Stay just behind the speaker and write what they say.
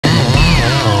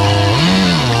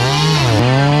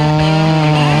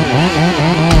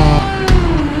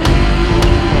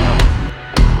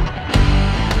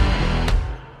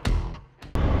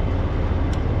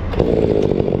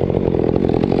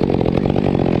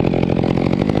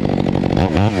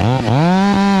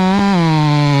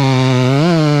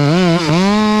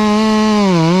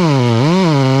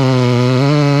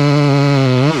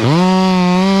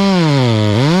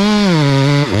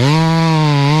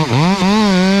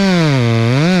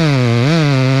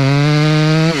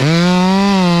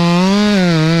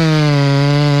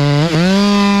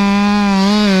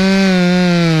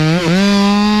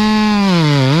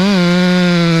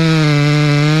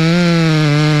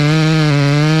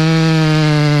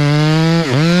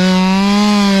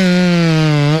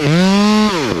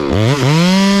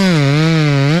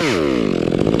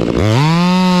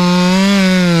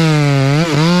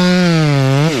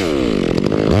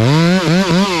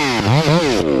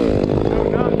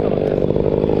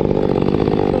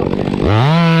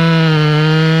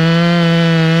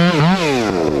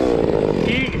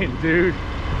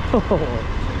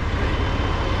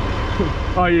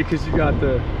Oh yeah, because you got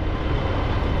them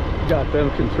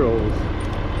controls.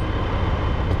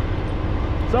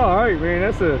 It's all right,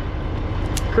 man.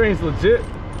 Crane's legit,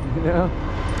 you know.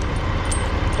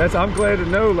 I'm glad to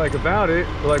know like about it,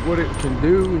 like what it can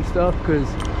do and stuff, because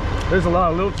there's a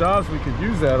lot of little jobs we could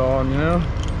use that on, you know.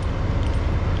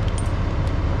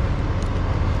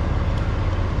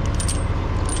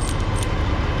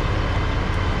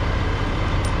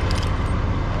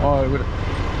 Oh,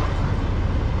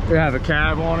 they have a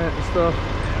cab on it and stuff.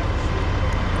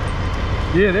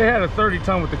 Yeah, they had a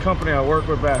 30-ton with the company I work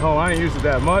with back home. I didn't use it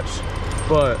that much,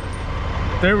 but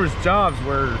there was jobs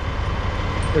where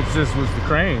it just was the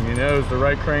crane, you know, it was the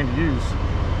right crane to use.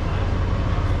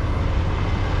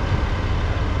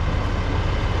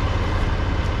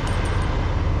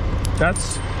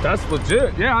 That's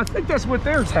legit. Yeah, I think that's what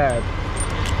theirs had.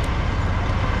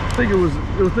 I think it was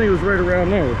right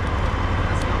around there.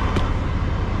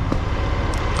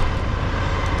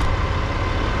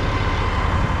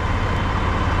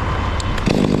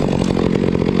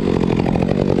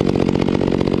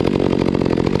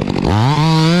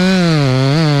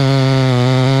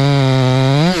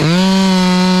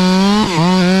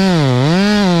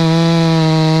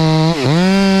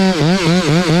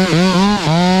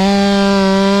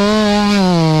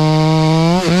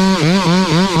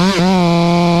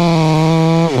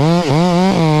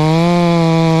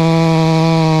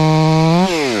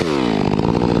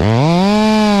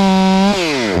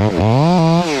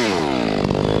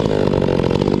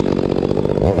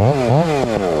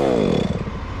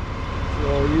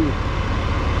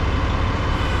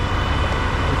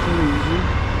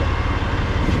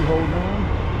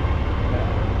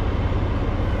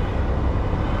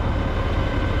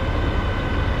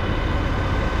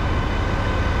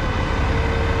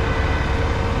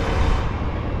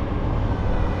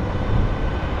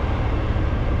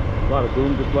 A lot of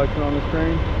boom deflection on this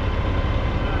crane.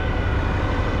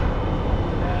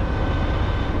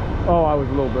 Oh, I was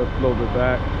a little bit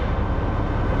back.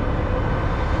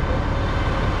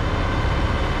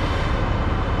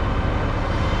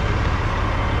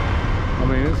 I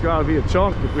mean, it's gotta be a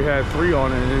chunk if we had 3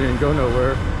 on it and it didn't go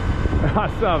nowhere.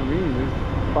 That's not mean. It's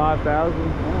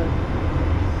 5,000.